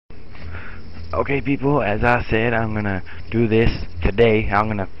Okay, people, as I said, I'm gonna do this today. I'm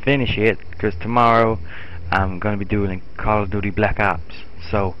gonna finish it because tomorrow I'm gonna be doing Call of Duty Black Ops.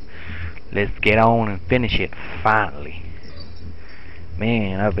 So let's get on and finish it finally.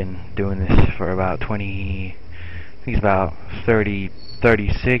 Man, I've been doing this for about 20, I think it's about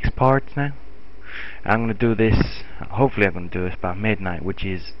 36 parts now. I'm gonna do this. Hopefully, I'm gonna do this by midnight, which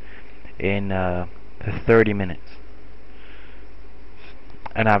is in 30 minutes.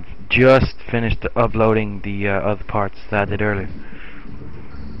 And I've just finished uploading the other parts that I did earlier.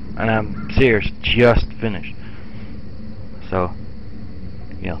 And I'm serious, just finished. So,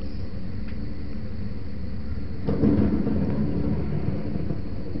 yeah.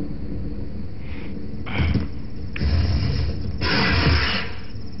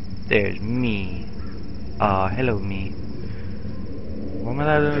 There's me. Hello me. What am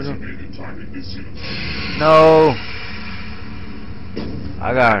I doing? No!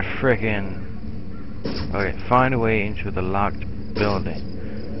 I got frickin'... Okay, find a way into the locked building.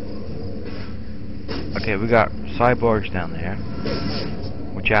 Okay, we got cyborgs down there,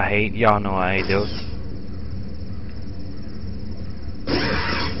 which I hate. Y'all know I hate those.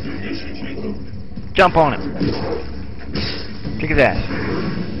 Jump on him! Kick his ass.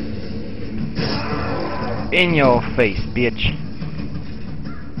 In your face, bitch.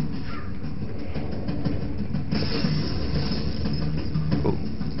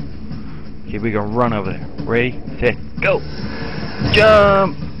 Okay, we gonna run over there. Ready, set, go!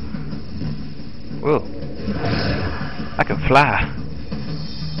 Jump! Whoa. I can fly.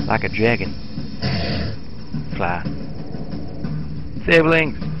 Like a dragon. Fly.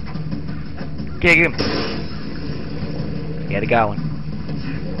 Siblings! Kick him! Got it going.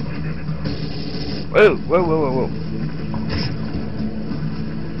 Whoa, whoa, whoa, whoa, whoa.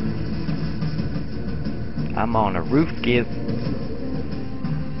 I'm on a roof, kids.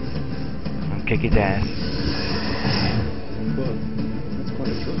 Kick his ass.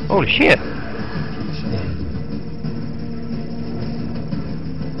 Holy shit!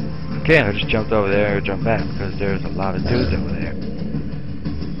 Okay, I just jumped over there, jumped back because there's a lot of dudes over there.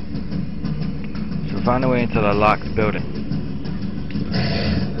 So find a way into the locked building.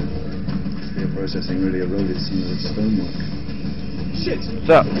 Spear processing really eroded some of the stonework. Shit! What's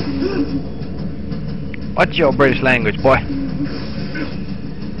up? What's your British language, boy?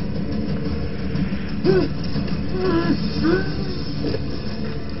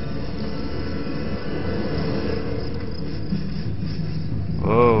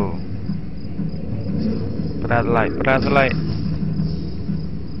 Whoa. Put out the light, put out the light.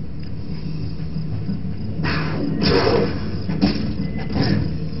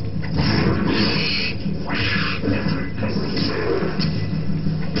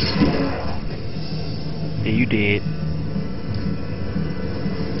 Yeah, you did.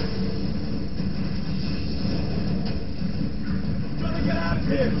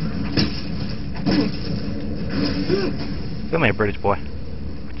 Come here, British boy.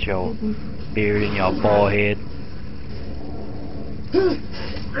 With your beard and your bald head.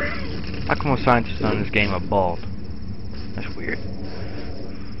 How come most scientists on this game are bald? That's weird.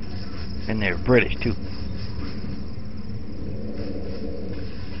 And they're British too.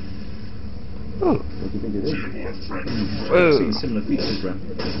 Ooh. What do you think it is? Whoa. See similar features, Brad.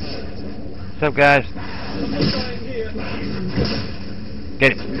 What's up, guys?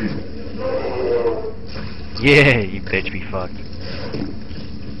 Get it. Yeah, you bitch, be fucked.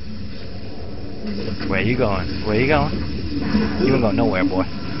 Where you going? Where you going? You ain't going nowhere, boy.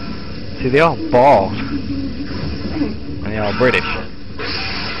 See, they all bald. And they all British.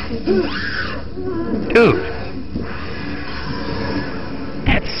 Dude.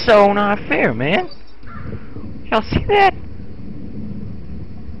 That's so not fair, man. Y'all see that?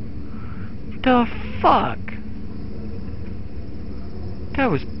 The fuck?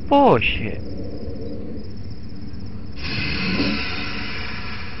 That was bullshit.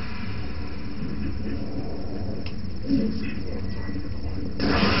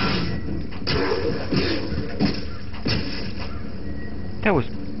 That was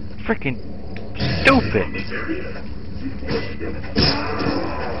freaking stupid.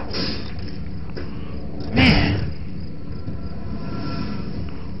 Man.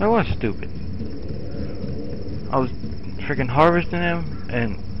 That was stupid. I was freaking harvesting them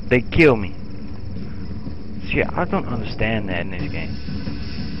and they kill me. See, I don't understand that in this game.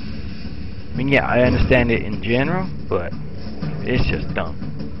 I mean, yeah, I understand it in general, but it's just dumb.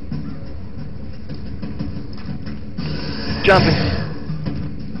 Jumping.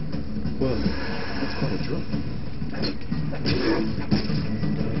 Well, that's quite a drop.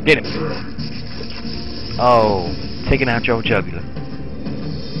 Get him. Oh, taking out your jugular.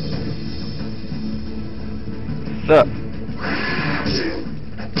 up?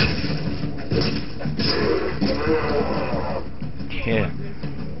 Yeah.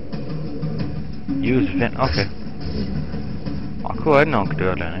 Use vent. Okay. Oh, cool. I didn't know I could do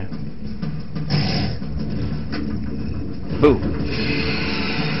it down here. Boo.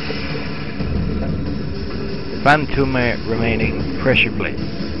 Find the two remaining pressure plates.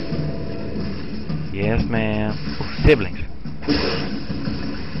 Yes, ma'am. Oh, siblings.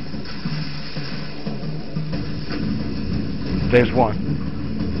 There's one.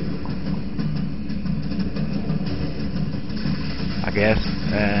 I guess.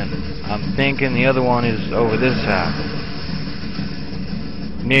 And I'm thinking the other one is over this side.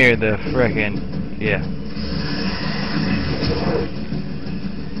 Near the frickin', yeah.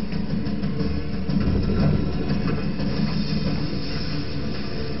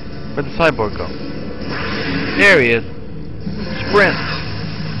 Where'd the cyborg go? There he is. Sprint.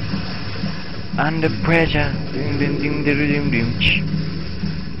 Under pressure.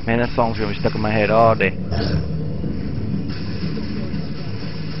 Man, that song's gonna be stuck in my head all day.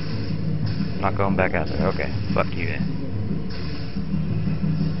 Not going back out there. Okay, fuck you then.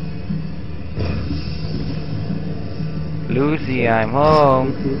 Lucy, I'm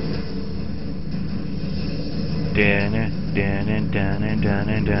home. Dinner, dinner, dinner,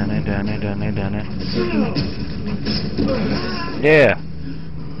 dinner, dinner, dinner, dinner, dinner. Yeah.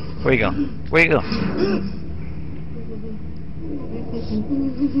 Where you going? Where you going?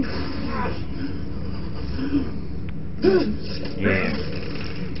 Yeah.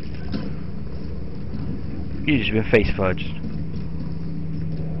 You just been face fudged.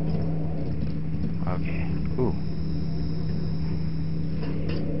 Okay. Ooh.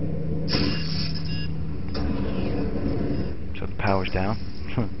 So the power's down.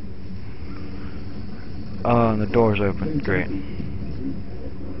 Oh, and the door's open. Great.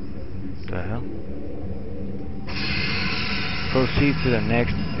 What the hell? Proceed to the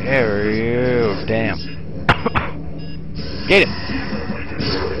next area. Oh, damn. Get it!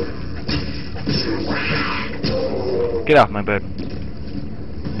 Get off my bed.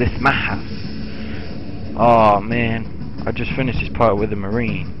 This is my house. Oh man, I just finished this part with the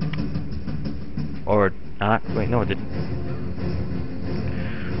Marine. Or not. Wait, no I didn't.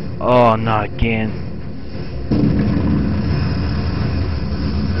 Oh, not again.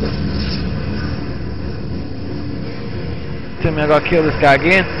 Tell me I gotta kill this guy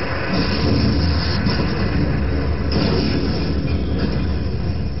again.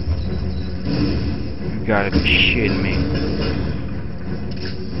 You gotta be shitting me.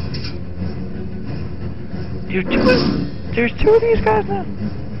 There's two of these guys now?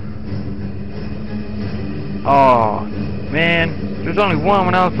 Oh, man. There's only one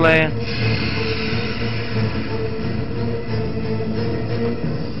when I was playing.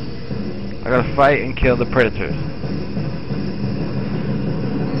 I gotta fight and kill the predators.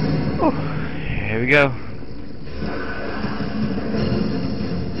 Oh, here we go.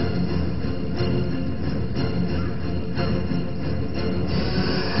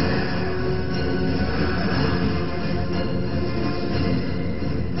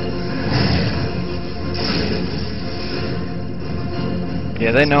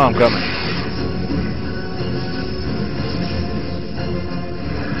 Yeah, they know I'm coming.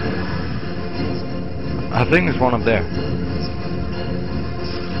 I think there's one up there.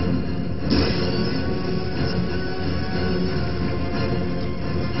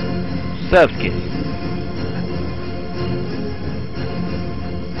 Subskis.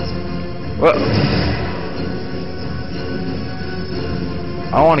 Whoa.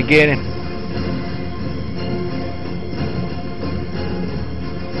 I want to get him.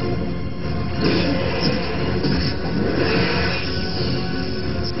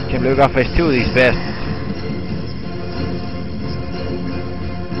 Can't believe we gotta face two of these bastards.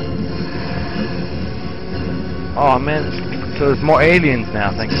 Oh man, so there's more aliens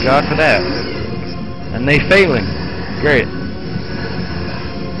now, thank God for that. And they failing. Great.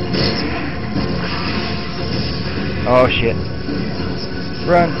 Oh shit.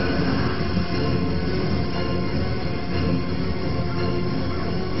 Run.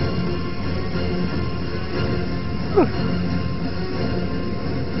 Whew.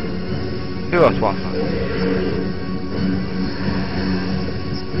 Who else wants one?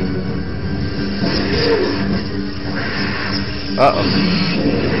 Uh-oh.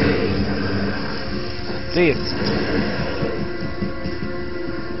 See ya.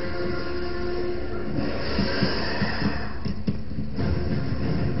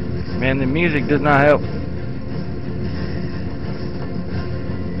 Man, the music does not help.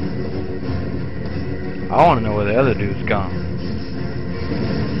 I want to know where the other dude's gone.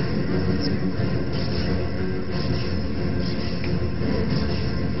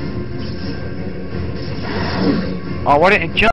 Oh, why didn't it jump?